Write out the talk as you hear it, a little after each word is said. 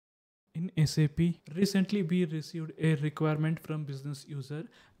In SAP, recently we received a requirement from business user.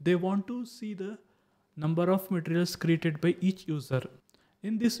 They want to see the number of materials created by each user.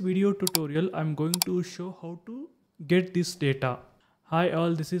 In this video tutorial, I'm going to show how to get this data. Hi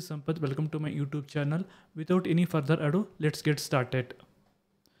all, this is Sampath. Welcome to my YouTube channel. Without any further ado, let's get started.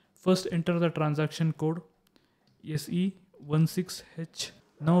 First, enter the transaction code SE16H.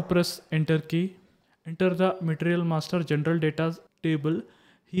 Now press enter key. Enter the material master general data table.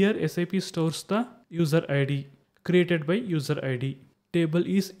 Here SAP stores the user ID created by user ID. Table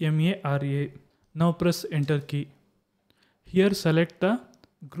is MARA. Now press enter key. Here select the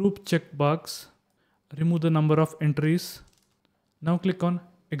group checkbox. Remove the number of entries. Now click on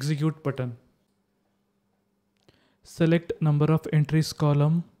execute button. Select number of entries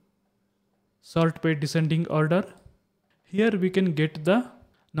column. Sort by descending order. Here we can get the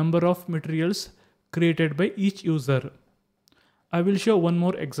number of materials created by each user. I will show one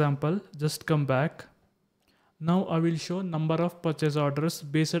more example. Just come back. Now I will show number of purchase orders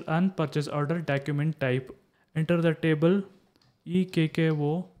based on purchase order document type. Enter the table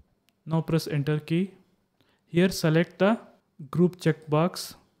EKKO. Now press enter key. Here select the group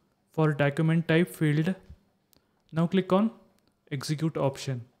checkbox for document type field. Now click on execute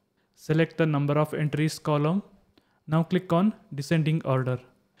option. Select the number of entries column. Now click on descending order.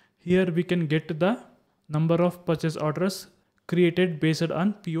 Here we can get the number of purchase orders created based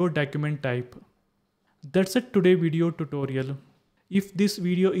on PO document type. That's it today video tutorial. If this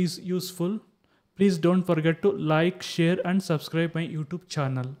video is useful, please don't forget to like, share and subscribe my YouTube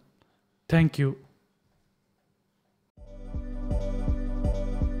channel. Thank you.